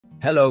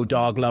Hello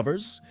dog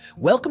lovers!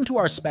 Welcome to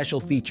our special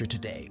feature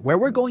today where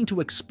we're going to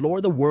explore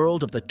the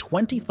world of the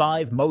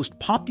 25 most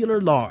popular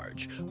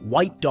large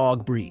white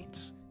dog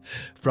breeds.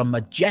 From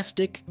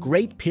majestic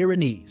Great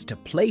Pyrenees to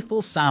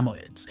playful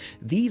Samoyeds,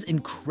 these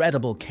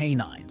incredible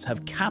canines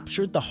have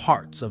captured the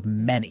hearts of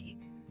many.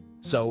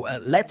 So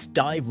let's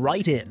dive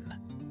right in.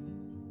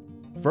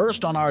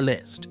 First on our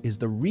list is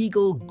the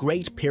regal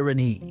Great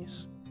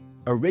Pyrenees.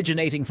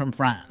 Originating from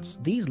France,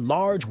 these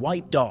large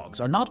white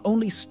dogs are not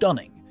only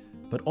stunning,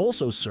 but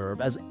also serve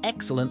as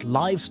excellent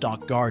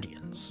livestock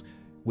guardians.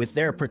 With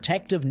their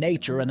protective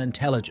nature and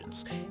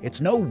intelligence,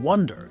 it's no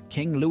wonder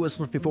King Louis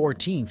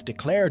XIV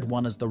declared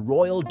one as the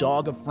royal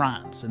dog of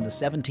France in the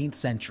 17th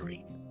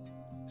century.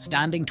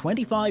 Standing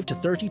 25 to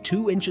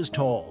 32 inches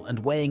tall and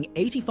weighing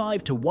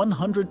 85 to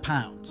 100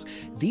 pounds,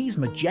 these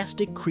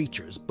majestic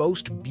creatures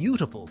boast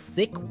beautiful,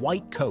 thick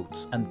white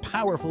coats and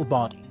powerful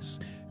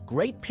bodies.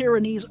 Great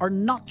Pyrenees are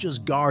not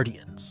just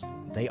guardians.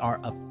 They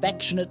are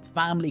affectionate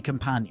family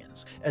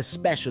companions,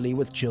 especially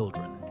with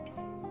children.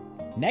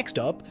 Next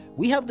up,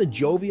 we have the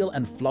jovial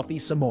and fluffy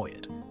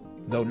Samoyed.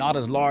 Though not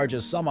as large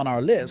as some on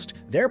our list,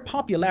 their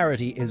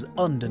popularity is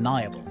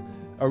undeniable.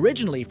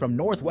 Originally from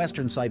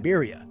northwestern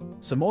Siberia,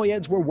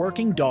 Samoyeds were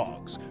working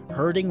dogs,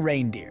 herding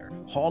reindeer,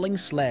 hauling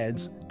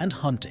sleds, and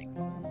hunting.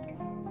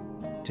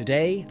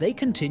 Today, they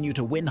continue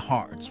to win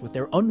hearts with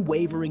their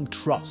unwavering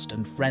trust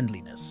and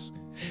friendliness.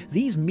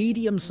 These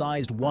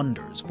medium-sized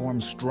wonders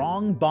form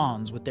strong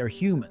bonds with their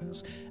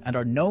humans and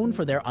are known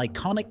for their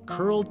iconic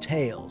curled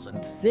tails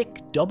and thick,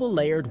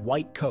 double-layered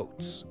white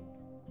coats.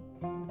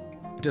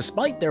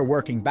 Despite their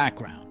working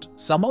background,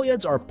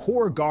 Samoyeds are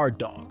poor guard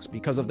dogs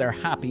because of their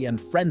happy and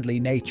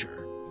friendly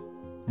nature.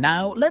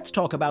 Now, let's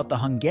talk about the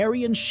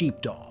Hungarian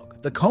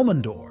sheepdog, the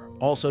Komondor,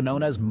 also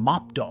known as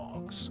mop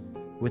dogs.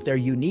 With their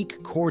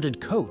unique corded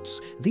coats,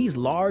 these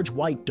large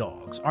white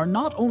dogs are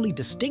not only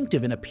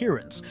distinctive in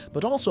appearance,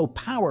 but also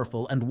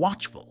powerful and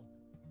watchful.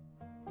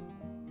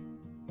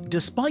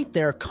 Despite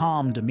their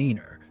calm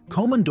demeanor,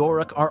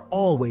 Komondoric are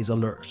always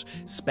alert,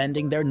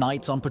 spending their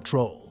nights on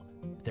patrol.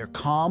 They're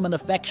calm and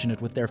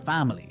affectionate with their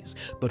families,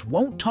 but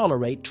won't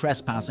tolerate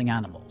trespassing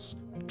animals.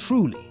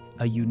 Truly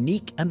a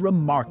unique and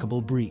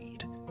remarkable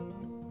breed.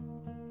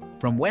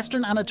 From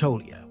Western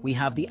Anatolia, we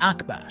have the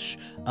Akbash,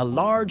 a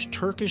large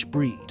Turkish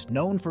breed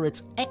known for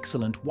its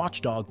excellent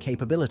watchdog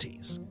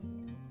capabilities.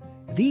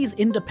 These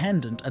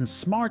independent and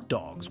smart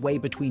dogs weigh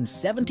between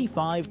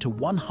 75 to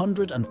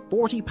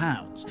 140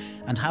 pounds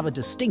and have a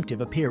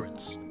distinctive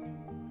appearance.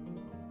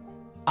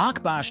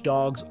 Akbash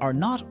dogs are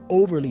not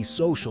overly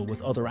social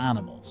with other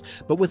animals,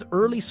 but with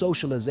early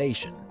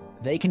socialization,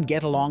 they can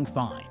get along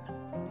fine.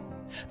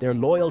 Their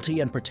loyalty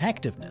and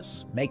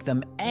protectiveness make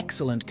them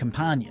excellent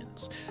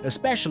companions,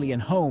 especially in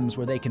homes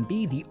where they can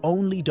be the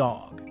only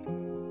dog.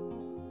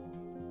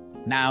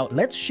 Now,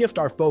 let's shift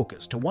our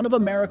focus to one of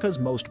America's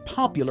most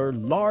popular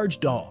large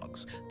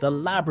dogs, the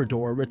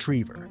Labrador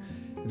Retriever.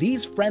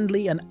 These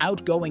friendly and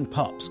outgoing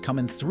pups come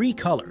in 3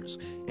 colors,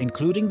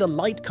 including the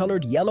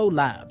light-colored yellow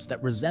labs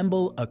that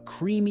resemble a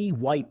creamy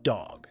white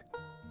dog.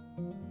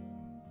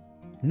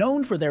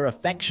 Known for their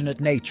affectionate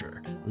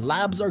nature,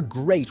 labs are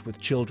great with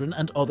children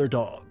and other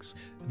dogs.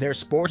 Their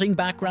sporting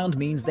background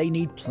means they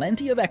need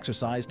plenty of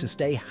exercise to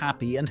stay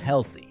happy and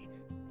healthy.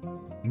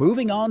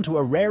 Moving on to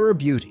a rarer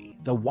beauty,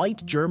 the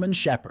white German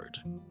Shepherd.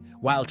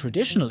 While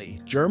traditionally,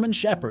 German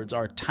Shepherds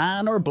are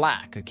tan or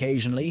black,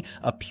 occasionally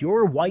a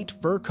pure white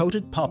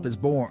fur-coated pup is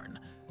born.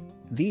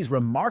 These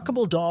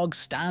remarkable dogs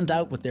stand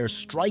out with their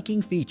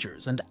striking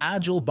features and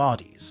agile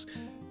bodies.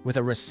 With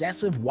a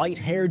recessive white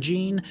hair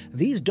gene,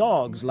 these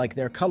dogs, like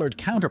their colored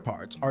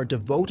counterparts, are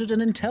devoted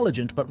and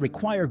intelligent but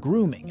require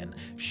grooming and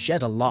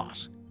shed a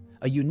lot.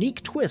 A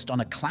unique twist on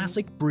a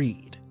classic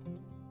breed.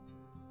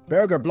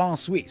 Berger Blanc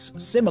Suisse,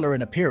 similar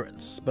in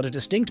appearance, but a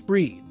distinct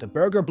breed, the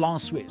Berger Blanc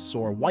Suisse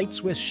or White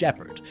Swiss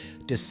Shepherd,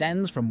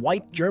 descends from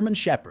white German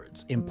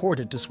Shepherds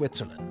imported to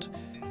Switzerland.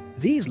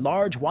 These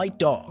large white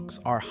dogs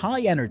are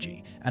high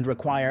energy and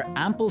require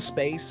ample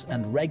space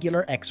and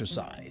regular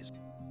exercise.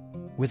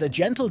 With a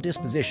gentle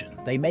disposition,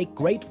 they make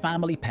great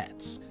family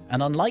pets,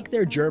 and unlike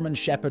their German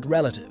Shepherd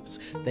relatives,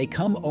 they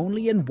come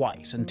only in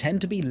white and tend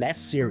to be less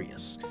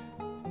serious.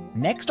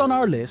 Next on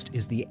our list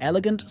is the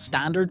elegant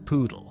standard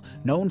poodle,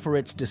 known for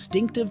its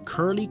distinctive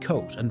curly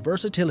coat and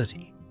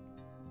versatility.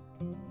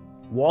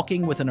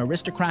 Walking with an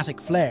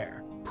aristocratic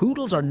flair,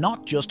 poodles are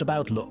not just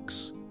about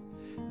looks.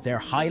 They're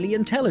highly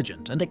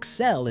intelligent and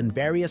excel in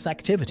various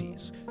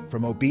activities,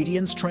 from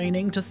obedience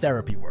training to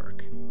therapy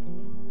work.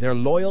 Their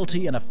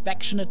loyalty and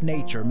affectionate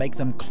nature make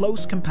them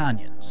close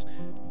companions.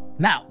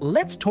 Now,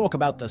 let's talk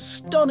about the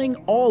stunning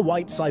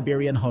all-white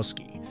Siberian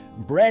Husky.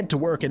 Bred to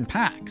work in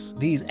packs,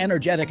 these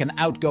energetic and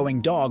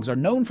outgoing dogs are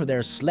known for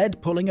their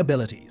sled-pulling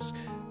abilities.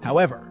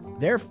 However,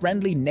 their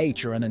friendly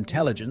nature and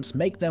intelligence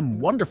make them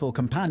wonderful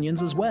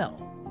companions as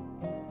well.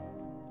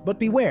 But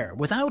beware,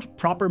 without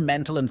proper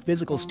mental and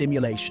physical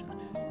stimulation,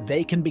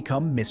 they can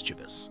become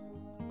mischievous.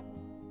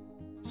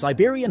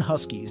 Siberian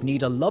Huskies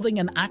need a loving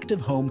and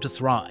active home to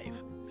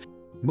thrive.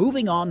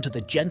 Moving on to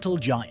the gentle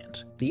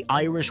giant, the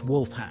Irish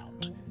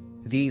Wolfhound.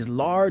 These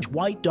large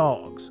white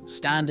dogs,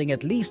 standing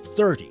at least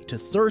 30 to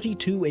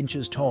 32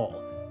 inches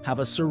tall, have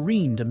a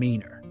serene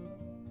demeanor.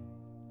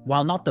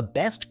 While not the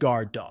best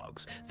guard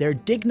dogs, their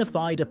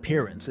dignified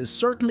appearance is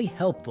certainly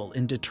helpful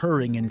in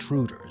deterring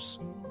intruders.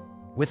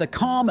 With a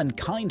calm and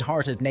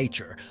kind-hearted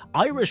nature,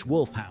 Irish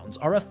Wolfhounds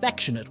are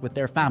affectionate with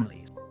their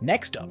families.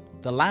 Next up,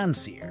 the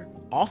Landseer,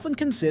 often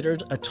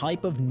considered a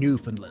type of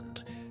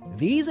Newfoundland.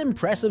 These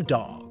impressive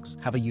dogs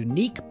have a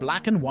unique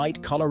black and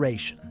white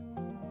coloration.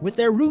 With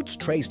their roots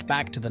traced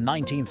back to the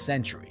 19th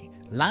century,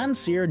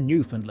 Landseer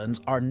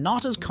Newfoundlands are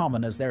not as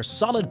common as their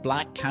solid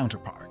black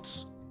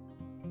counterparts.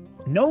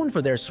 Known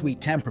for their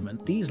sweet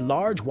temperament, these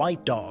large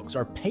white dogs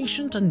are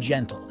patient and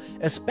gentle,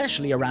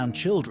 especially around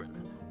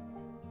children.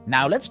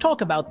 Now let's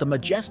talk about the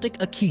Majestic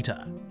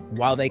Akita.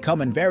 While they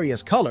come in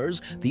various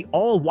colors, the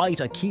all-white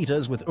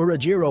Akitas with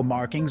Urajiro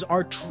markings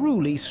are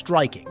truly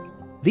striking.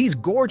 These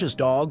gorgeous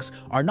dogs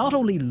are not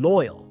only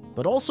loyal,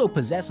 but also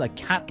possess a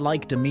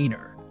cat-like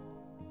demeanor.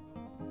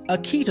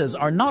 Akitas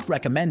are not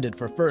recommended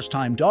for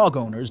first-time dog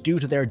owners due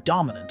to their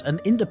dominant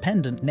and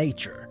independent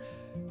nature.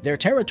 Their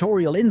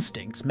territorial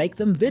instincts make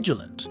them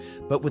vigilant,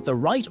 but with the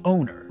right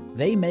owner,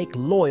 they make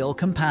loyal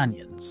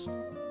companions.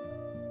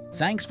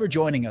 Thanks for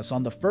joining us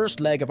on the first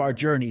leg of our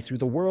journey through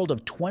the world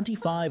of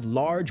 25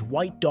 large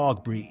white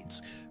dog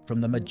breeds, from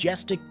the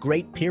majestic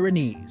Great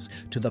Pyrenees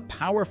to the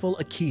powerful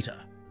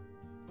Akita.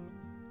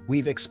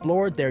 We've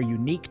explored their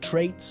unique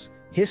traits,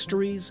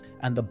 histories,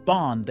 and the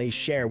bond they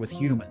share with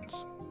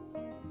humans.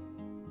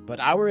 But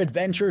our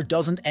adventure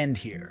doesn't end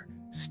here.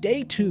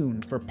 Stay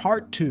tuned for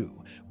part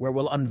 2, where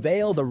we'll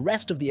unveil the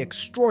rest of the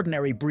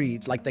extraordinary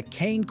breeds like the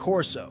Cane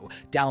Corso,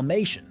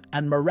 Dalmatian,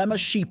 and Maremma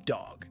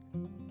Sheepdog.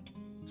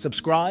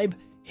 Subscribe,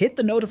 hit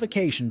the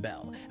notification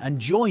bell, and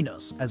join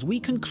us as we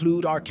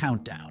conclude our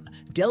countdown,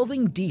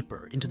 delving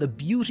deeper into the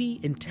beauty,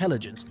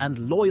 intelligence,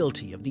 and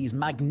loyalty of these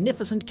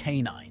magnificent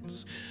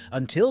canines.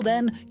 Until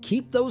then,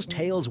 keep those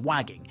tails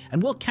wagging,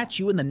 and we'll catch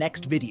you in the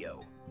next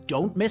video.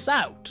 Don't miss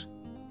out!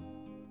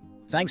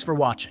 Thanks for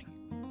watching.